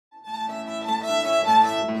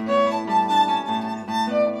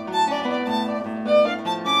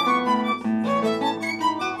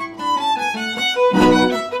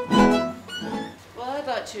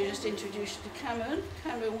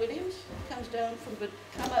Cameron Williams, come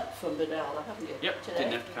up from Nulladolla, haven't you? Yep, today?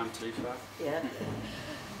 didn't have to come too far. Yeah.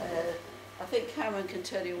 I think Cameron can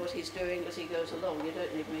tell you what he's doing as he goes along. You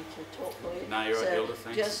don't need me to talk for you. No, you're right, Hilda,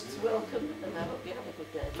 thanks. Just welcome and I hope you have a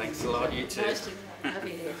good day. Thanks a lot, you too. Nice to have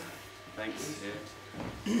you here. Thanks,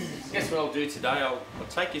 yeah. Guess what I'll do today, I'll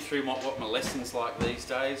take you through what my lesson's like these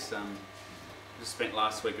days. Just spent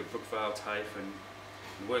last week at Brookvale TAFE and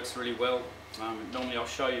it works really well. Normally I'll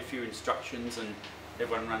show you a few instructions and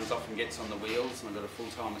everyone runs off and gets on the wheels, and I've got a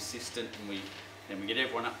full-time assistant, and then we get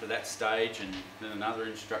everyone up to that stage and then another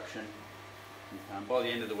instruction. By the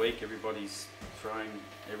end of the week everybody's throwing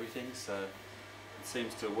everything, so it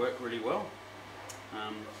seems to work really well.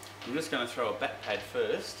 I'm just going to throw a bat pad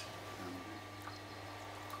first.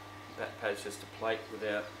 The bat pad's just a plate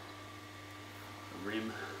without a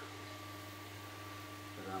rim.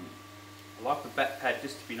 But, I like the bat pad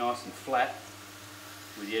just to be nice and flat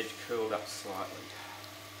with the edge curled up slightly.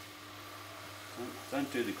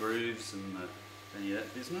 Don't do the grooves and any of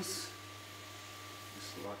that business.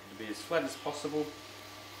 Just like it to be as flat as possible,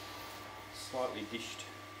 slightly dished,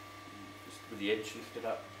 just with the edge lifted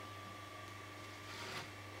up.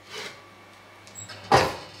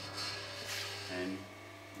 And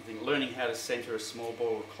I think learning how to centre a small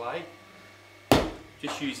ball of clay,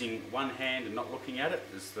 just using one hand and not looking at it,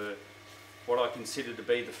 is what I consider to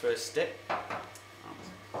be the first step.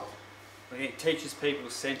 I think it teaches people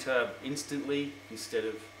to centre instantly instead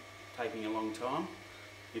of taking a long time.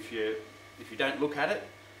 If you don't look at it,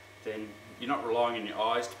 then you're not relying on your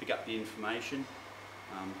eyes to pick up the information,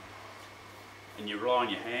 and you rely on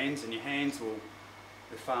your hands, and your hands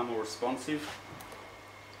they're far more responsive,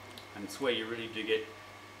 and it's where you really do get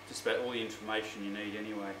just about all the information you need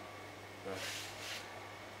anyway. So,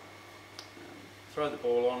 throw the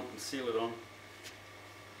ball on and seal it on.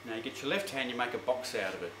 Now you get your left hand, you make a box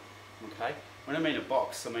out of it. Okay? When I mean a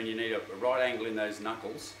box, I mean you need a right angle in those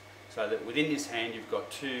knuckles, so that within this hand you've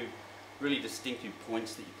got two really distinctive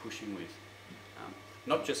points that you're pushing with.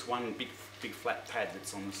 Not just one big flat pad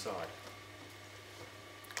that's on the side.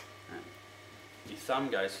 Your thumb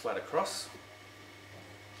goes flat across,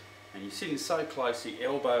 and you're sitting so close your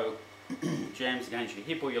elbow jams against your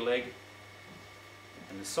hip or your leg,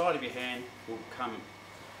 and the side of your hand will come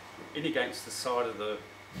in against the side of the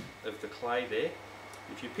clay there.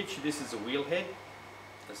 If you picture this as a wheel head,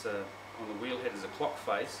 on the wheel head as a clock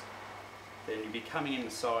face, then you'll be coming in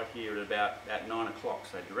the side here at about 9 o'clock,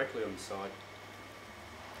 so directly on the side.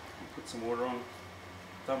 Put some water on,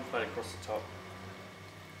 thumb flat across the top.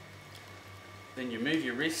 Then you move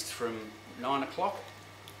your wrist from 9 o'clock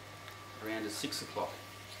around to 6 o'clock.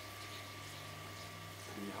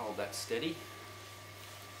 And you hold that steady.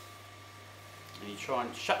 And you try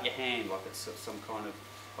and shut your hand like it's some kind of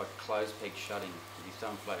like a clothes peg shutting, with your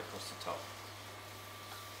thumb flat across the top.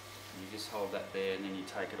 And you just hold that there and then you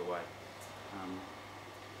take it away.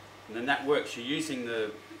 And then that works. You're using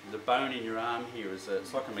the bone in your arm here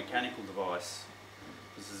it's like a mechanical device.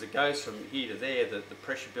 Because as it goes from here to there, the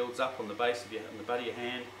pressure builds up on the base of on the butt of your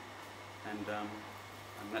hand, and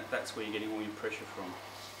that's where you're getting all your pressure from.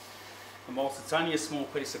 And whilst it's only a small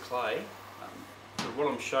piece of clay, what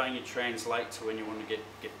I'm showing you translates to when you want to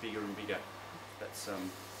get bigger and bigger. That's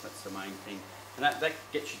the main thing, and that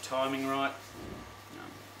gets your timing right.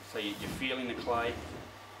 So you're feeling the clay,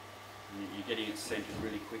 and you're getting it centred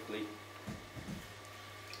really quickly.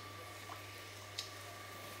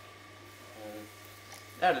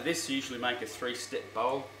 Out of this, you usually make a 3-step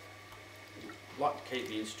bowl. I like to keep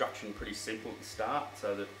the instruction pretty simple at the start,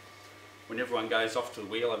 so that when everyone goes off to the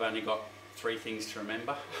wheel, I've only got 3 things to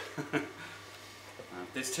remember.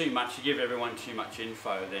 If there's too much, you give everyone too much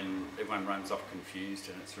info, then everyone runs off confused,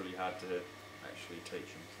 and it's really hard to actually teach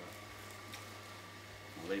them. So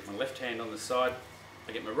I'll leave my left hand on the side.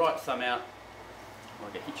 I get my right thumb out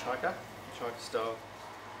like a hitchhiker style,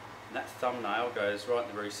 and that thumbnail goes right in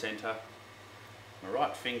the very centre. My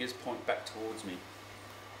right fingers point back towards me.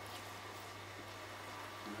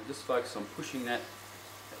 And I just focus on pushing that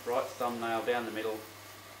right thumbnail down the middle.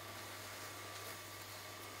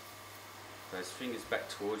 Those fingers back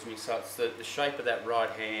towards me, so it's the shape of that right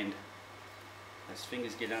hand. Those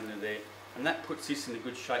fingers get under there, and that puts this in a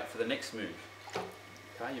good shape for the next move.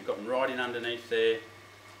 Okay, you've got them right in underneath there,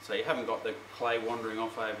 so you haven't got the clay wandering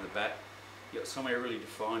off over the back. You've got somewhere really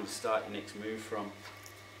defined to start your next move from.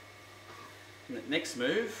 And the next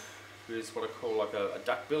move is what I call like a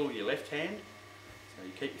duck bill with your left hand. So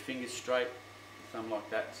you keep your fingers straight, your thumb like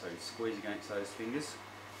that, so you squeeze against those fingers.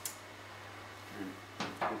 And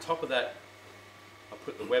on top of that, I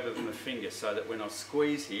put the web of my finger so that when I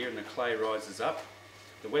squeeze here and the clay rises up,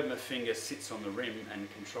 the web of my finger sits on the rim and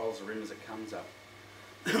controls the rim as it comes up.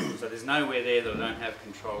 So there's nowhere there that I don't have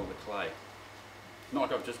control of the clay. Not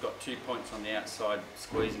like I've just got 2 points on the outside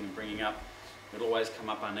squeezing and bringing up. It'll always come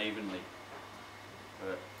up unevenly.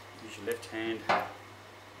 But use your left hand,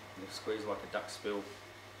 and squeeze like a duck's bill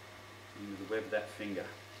into the web of that finger.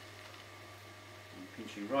 And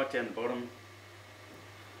pinching right down the bottom.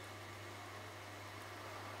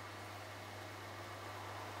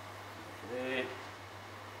 There.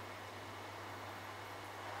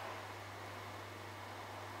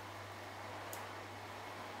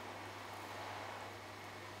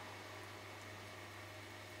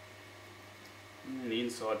 And the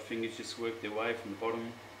inside fingers just work their way from the bottom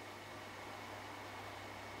and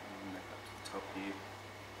back up to the top here.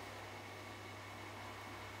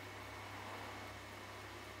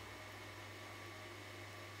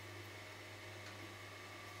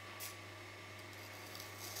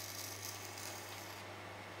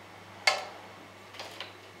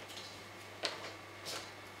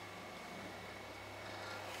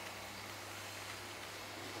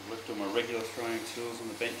 Left all my regular throwing tools on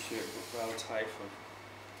the bench here at rail tape.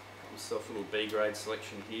 I've got myself a little B grade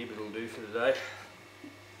selection here, but it'll do for today.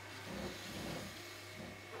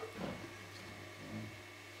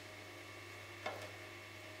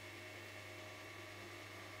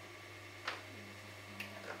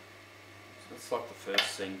 So that's like the first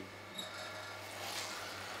thing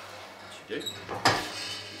that you do.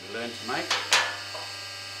 You learn to make.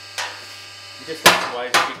 You just have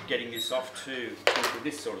ways of getting this off too. With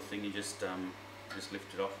this sort of thing, you just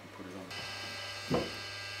lift it off and put it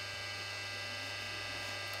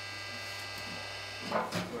on.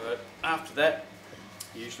 But after that,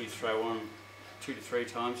 you usually throw on 2 to 3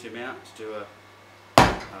 times the amount to do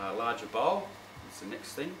a larger bowl. That's the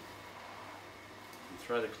next thing. And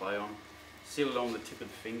throw the clay on, seal it on the tip of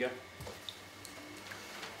the finger,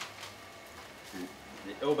 and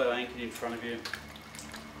the elbow anchored in front of you.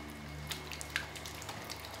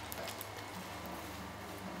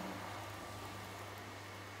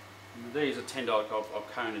 These I tend to, I'll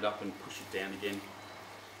cone it up and push it down again.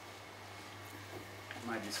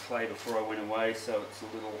 I made this clay before I went away, so it's a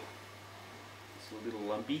little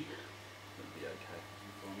lumpy. It'll be okay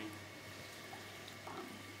for me.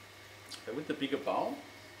 So with the bigger bowl,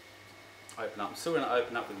 open up. I'm still going to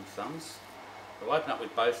open up with the thumbs. I'll open up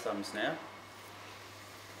with both thumbs now.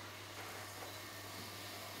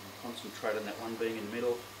 Concentrate on that one being in the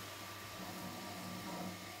middle.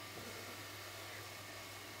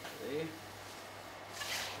 There.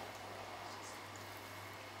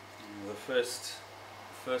 And the first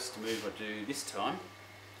move I do this time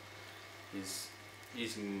is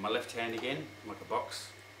using my left hand again, like a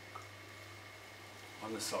box,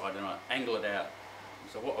 on the side, and I angle it out.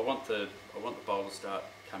 So I want the bowl to start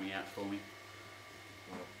coming out for me.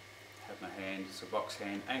 I have my hand, it's a box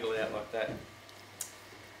hand, angle it out like that,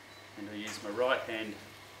 and I use my right hand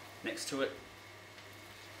next to it,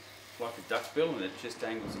 like a duck bill, and it just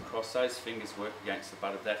angles across. Those fingers work against the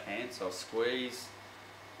butt of that hand, so I'll squeeze,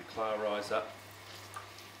 the clay will rise up.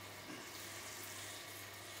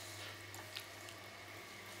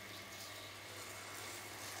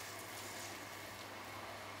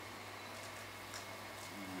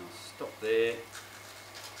 And I'll stop there.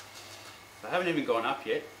 I haven't even gone up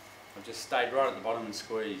yet. I've just stayed right at the bottom and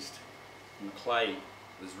squeezed, and the clay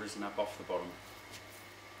has risen up off the bottom.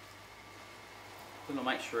 Then I'll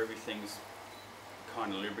make sure everything's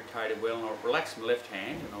kind of lubricated well, and I'll relax my left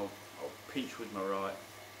hand and I'll pinch with my right,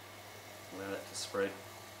 allow that to spread.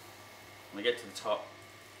 When I get to the top,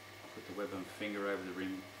 I'll put the web of my finger over the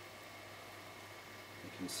rim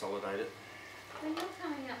and consolidate it. When you're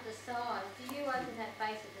coming up the sides, do you open that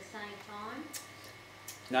base at the same time?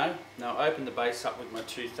 No, I open the base up with my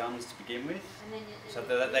 2 thumbs to begin with, And then so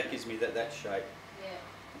that gives me that shape, yeah.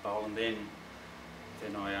 the bowl, and then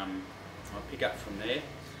I'll pick up from there.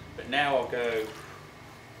 But now I'll go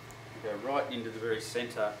right into the very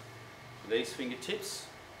centre with these fingertips,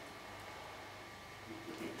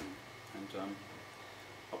 and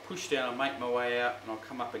I'll push down, I'll make my way out, and I'll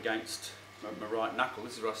come up against my right knuckle.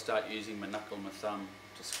 This is where I start using my knuckle and my thumb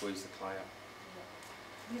to squeeze the clay up.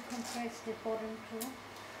 You compress the bottom too?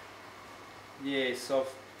 Yes, I've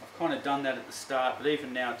kind of done that at the start, but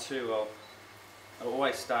even now too, I'll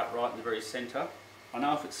always start right in the very centre. I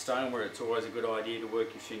know if it's stoneware, it's always a good idea to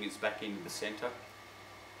work your fingers back into the centre.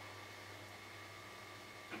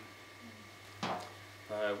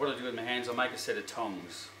 What I do with my hands, I make a set of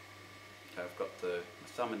tongs. Okay, I've got my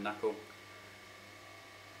thumb and knuckle,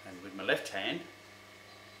 and with my left hand,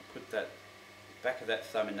 I put that back of that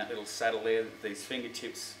thumb in that little saddle there. These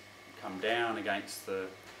fingertips come down against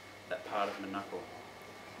that part of my knuckle.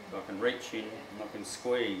 So I can reach in and I can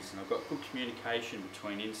squeeze, and I've got good communication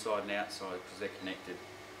between inside and outside because they're connected.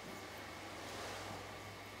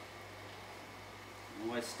 I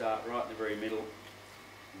always start right in the very middle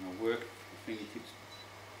and I work the fingertips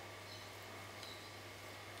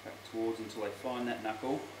back towards until I find that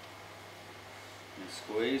knuckle. And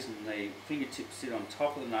squeeze, and the fingertips sit on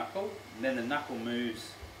top of the knuckle, and then the knuckle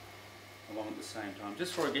moves along at the same time.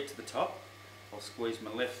 Just before I get to the top, I'll squeeze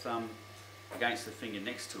my left thumb against the finger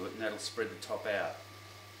next to it, and that'll spread the top out.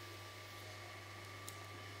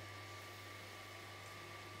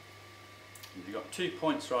 If you've got 2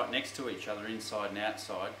 points right next to each other, inside and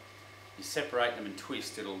outside, you separate them and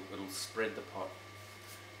twist, it'll spread the pot.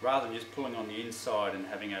 Rather than just pulling on the inside and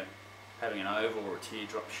having an oval or a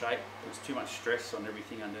teardrop shape, puts too much stress on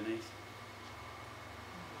everything underneath.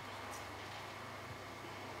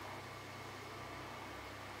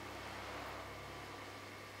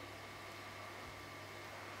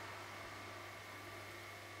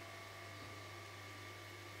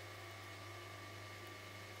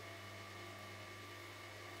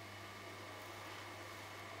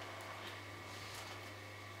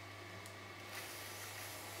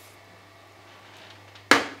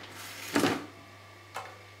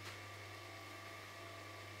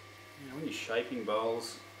 When you're shaping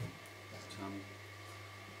bowls, I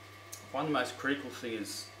find the most critical thing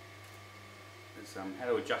is how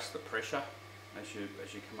to adjust the pressure as you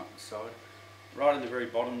come up the side. Right in the very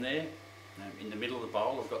bottom there, in the middle of the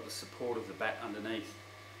bowl, I've got the support of the bat underneath,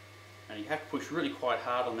 and you have to push really quite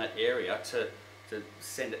hard on that area to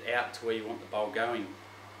send it out to where you want the bowl going.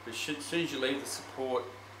 But as soon as you leave the support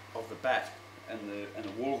of the bat and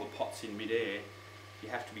the wall of the pot's in mid-air, you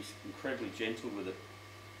have to be incredibly gentle with it.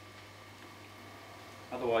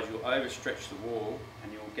 Otherwise you'll overstretch the wall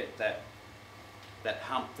and you'll get that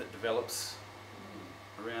hump that develops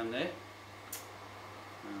around there.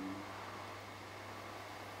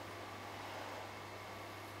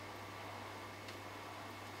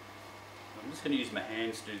 I'm just going to use my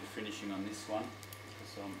hands to do the finishing on this one,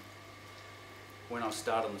 because when I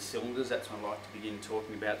start on the cylinders, that's when I like to begin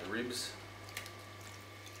talking about the ribs.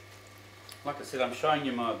 Like I said, I'm showing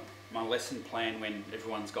you my lesson plan when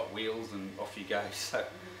everyone's got wheels and off you go. So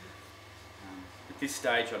at this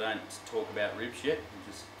stage I don't talk about ribs yet, I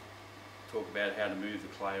just talk about how to move the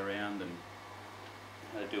clay around and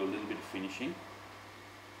how to do a little bit of finishing.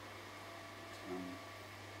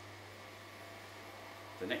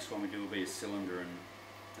 The next one we do will be a cylinder, and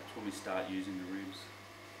that's when we start using the ribs.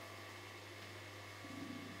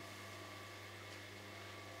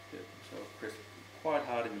 Yeah, so I've pressed quite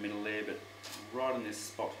hard in the middle there, but right on this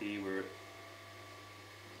spot here where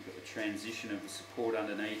you've got the transition of the support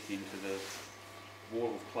underneath into the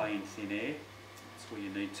wall of clay in thin air, that's where you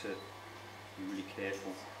need to be really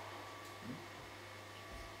careful.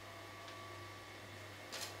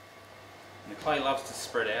 And the clay loves to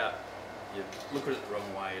spread out. You look at it the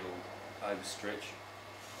wrong way, it'll overstretch.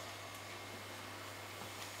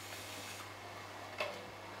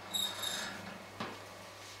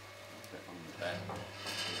 That on the back.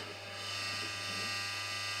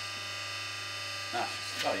 Ah,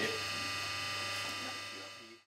 oh yeah.